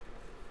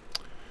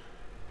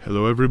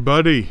Hello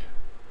everybody.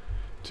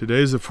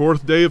 Today is the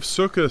fourth day of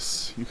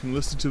Sukkot. You can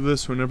listen to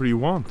this whenever you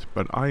want,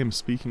 but I am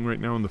speaking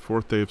right now on the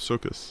fourth day of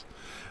Sukkot.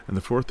 And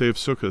the fourth day of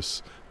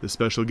Sukkot, the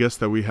special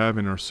guest that we have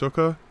in our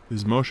Sukkah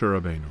is Moshe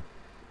Rabbeinu.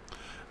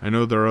 I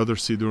know there are other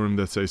Sidurim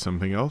that say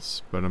something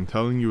else, but I'm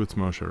telling you it's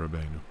Moshe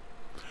Rabbeinu.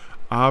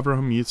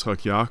 Avraham,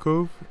 Yitzchak,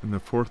 Yaakov, and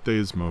the fourth day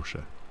is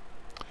Moshe.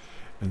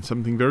 And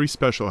something very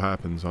special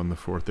happens on the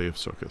fourth day of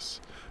Sukkot.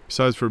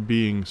 Besides for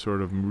being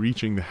sort of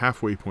reaching the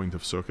halfway point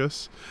of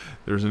Sukkot,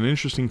 there's an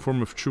interesting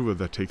form of tshuva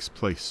that takes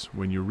place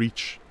when you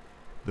reach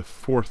the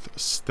fourth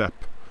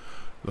step.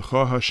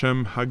 L'cha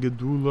Hashem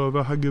hagedula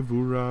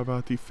v'hagevura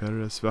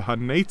v'atiferes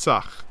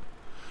v'hanetzach.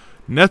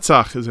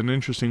 Netzach is an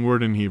interesting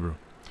word in Hebrew.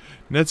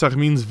 Netzach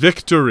means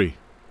victory.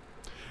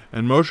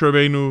 And Moshe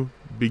Rabbeinu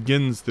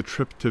begins the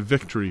trip to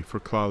victory for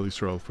Klal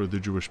Yisrael, for the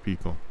Jewish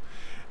people.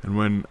 And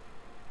when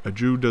a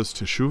Jew does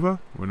teshuvah,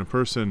 when a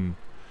person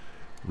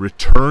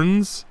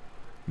returns,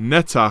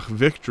 Netzach,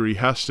 victory,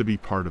 has to be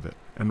part of it.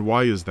 And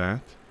why is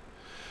that?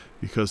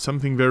 Because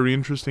something very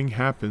interesting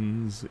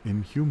happens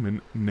in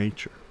human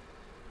nature.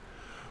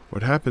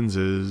 What happens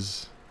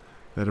is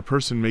that a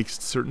person makes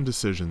certain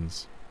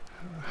decisions,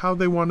 how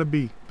they want to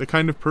be, the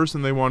kind of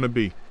person they want to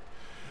be,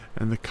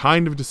 and the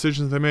kind of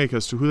decisions they make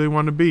as to who they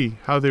want to be,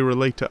 how they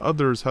relate to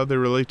others, how they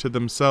relate to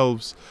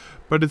themselves.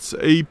 But it's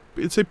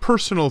a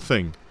personal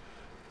thing.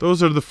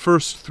 Those are the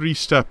first three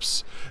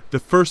steps. The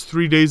first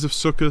 3 days of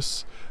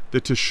Sukkot, the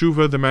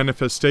Teshuvah, the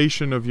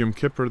manifestation of Yom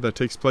Kippur that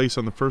takes place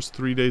on the first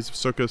 3 days of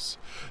Sukkot,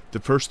 the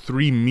first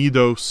 3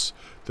 midos,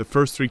 the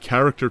first 3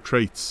 character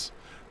traits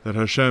that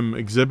Hashem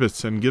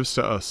exhibits and gives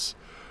to us,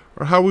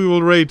 or how we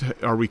will rate.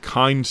 Are we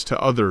kind to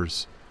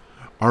others?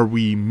 Are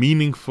we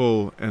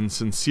meaningful and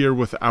sincere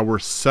with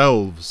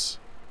ourselves?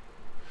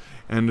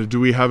 And do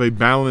we have a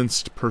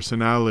balanced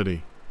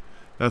personality?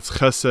 That's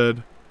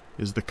chesed,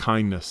 is the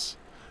kindness.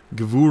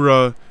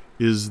 Gevura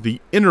is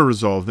the inner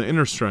resolve, the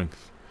inner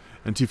strength.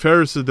 And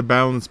Tiferes is the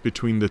balance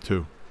between the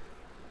two.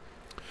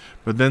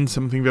 But then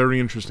something very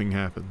interesting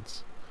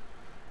happens.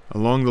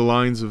 Along the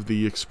lines of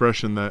the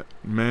expression that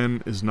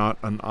man is not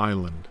an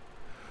island,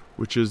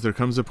 which is there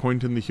comes a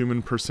point in the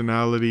human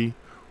personality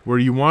where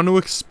you want to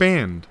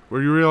expand,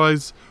 where you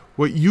realize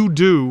what you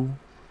do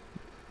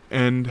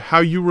and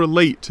how you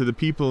relate to the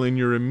people in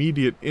your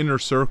immediate inner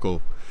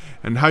circle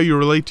and how you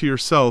relate to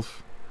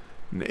yourself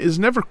is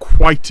never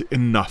quite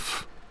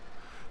enough.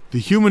 The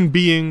human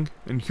being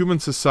and human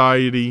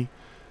society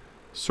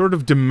sort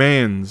of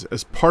demands,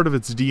 as part of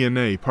its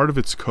DNA, part of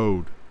its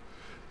code,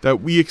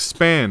 that we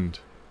expand,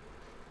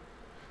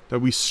 that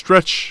we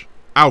stretch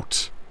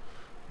out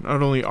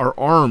not only our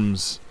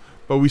arms,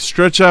 but we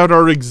stretch out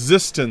our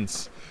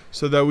existence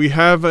so that we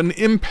have an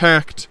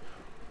impact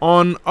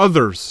on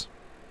others.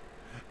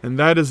 And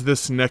that is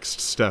this next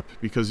step,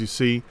 because you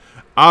see,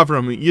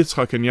 Avram,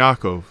 Yitzchak, and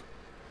Yaakov,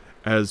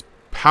 as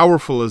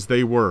powerful as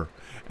they were,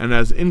 and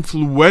as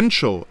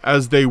influential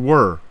as they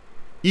were,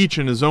 each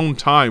in his own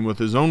time with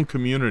his own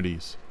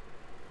communities,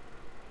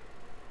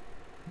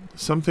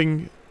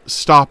 something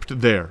stopped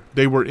there.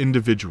 They were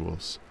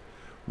individuals.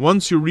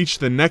 Once you reach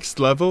the next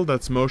level,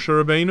 that's Moshe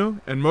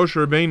Rabbeinu, and Moshe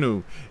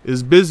Rabbeinu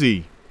is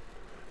busy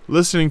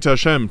listening to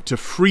Hashem to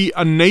free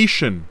a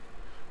nation,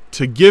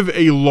 to give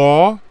a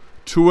law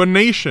to a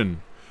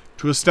nation,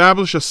 to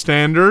establish a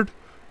standard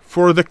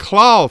for the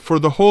klal, for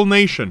the whole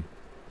nation.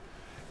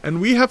 And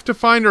we have to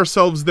find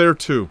ourselves there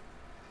too.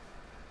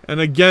 And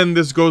again,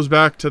 this goes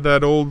back to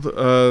that old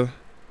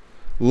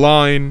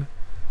line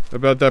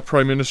about that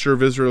Prime Minister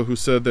of Israel who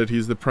said that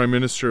he's the Prime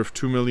Minister of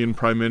 2 million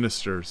Prime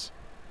Ministers.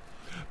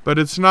 But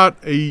it's not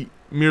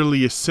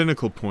merely a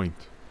cynical point.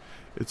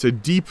 It's a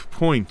deep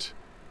point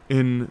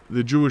in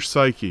the Jewish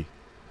psyche,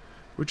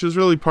 which is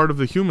really part of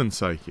the human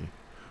psyche,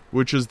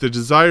 which is the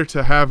desire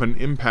to have an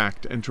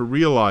impact and to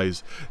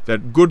realize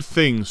that good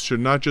things should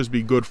not just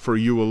be good for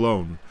you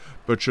alone,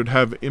 but should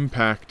have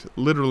impact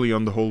literally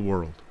on the whole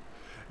world.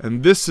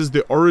 And this is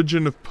the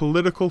origin of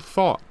political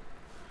thought.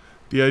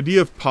 The idea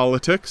of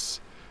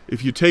politics,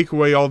 if you take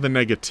away all the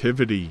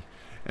negativity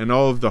and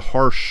all of the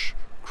harsh,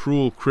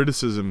 cruel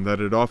criticism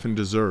that it often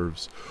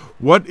deserves,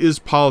 what is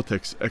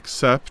politics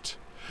except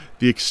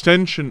the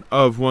extension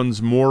of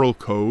one's moral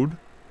code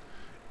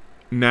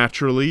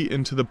naturally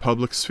into the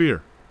public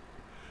sphere?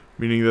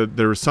 Meaning that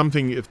there is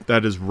something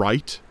that is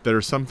right, there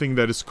is something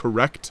that is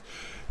correct,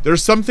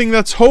 there's something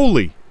that's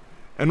holy.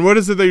 And what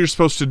is it that you're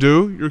supposed to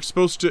do? You're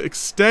supposed to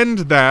extend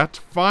that,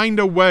 find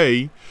a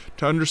way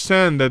to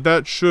understand that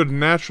that should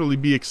naturally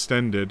be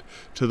extended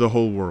to the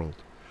whole world.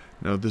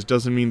 Now, this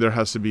doesn't mean there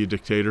has to be a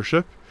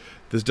dictatorship.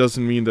 This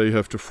doesn't mean that you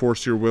have to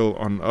force your will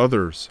on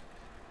others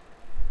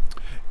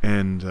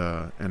and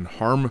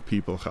harm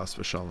people, chas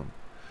v'shalom.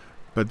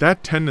 But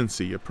that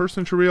tendency, a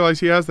person should realize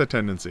he has that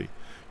tendency.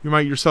 You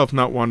might yourself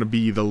not want to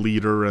be the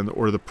leader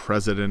or the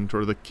president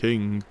or the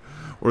king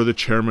or the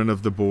chairman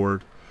of the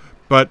board.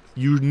 But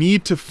you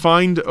need to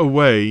find a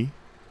way,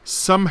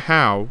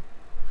 somehow,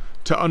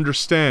 to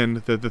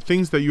understand that the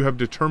things that you have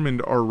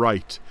determined are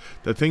right,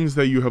 the things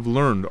that you have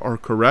learned are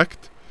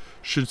correct,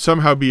 should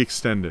somehow be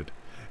extended.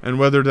 and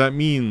whether that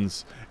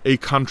means a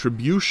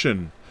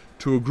contribution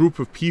to a group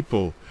of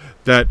people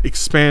that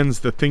expands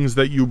the things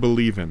that you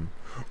believe in,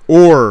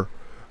 or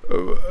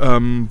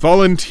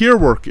volunteer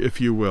work,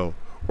 if you will,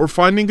 or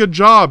finding a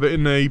job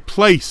in a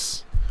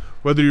place,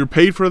 whether you're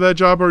paid for that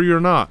job or you're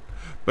not,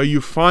 but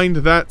you find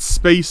that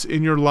space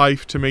in your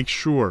life to make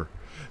sure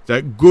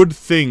that good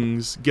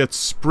things get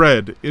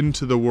spread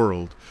into the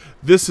world.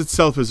 This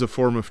itself is a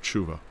form of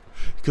tshuva.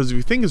 Because if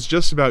you think it's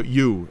just about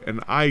you,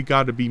 and I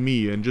gotta be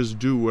me, and just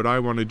do what I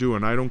want to do,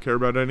 and I don't care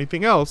about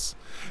anything else,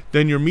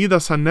 then your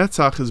midas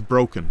hanetzach is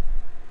broken.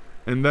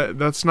 And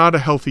that's not a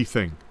healthy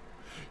thing.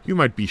 You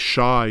might be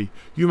shy,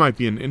 you might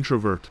be an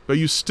introvert, but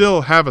you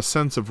still have a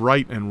sense of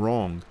right and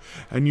wrong.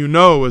 And you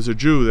know as a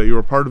Jew that you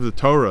are part of the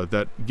Torah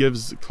that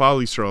gives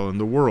Klal Yisrael and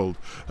the world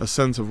a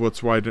sense of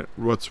what's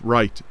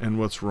right and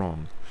what's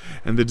wrong.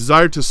 And the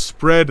desire to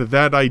spread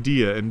that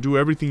idea and do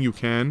everything you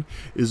can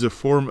is a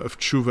form of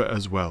tshuva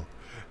as well.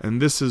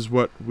 And this is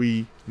what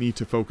we need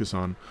to focus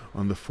on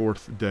the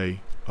fourth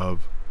day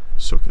of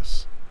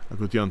Sukkot. A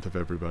good Yom Tov,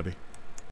 everybody.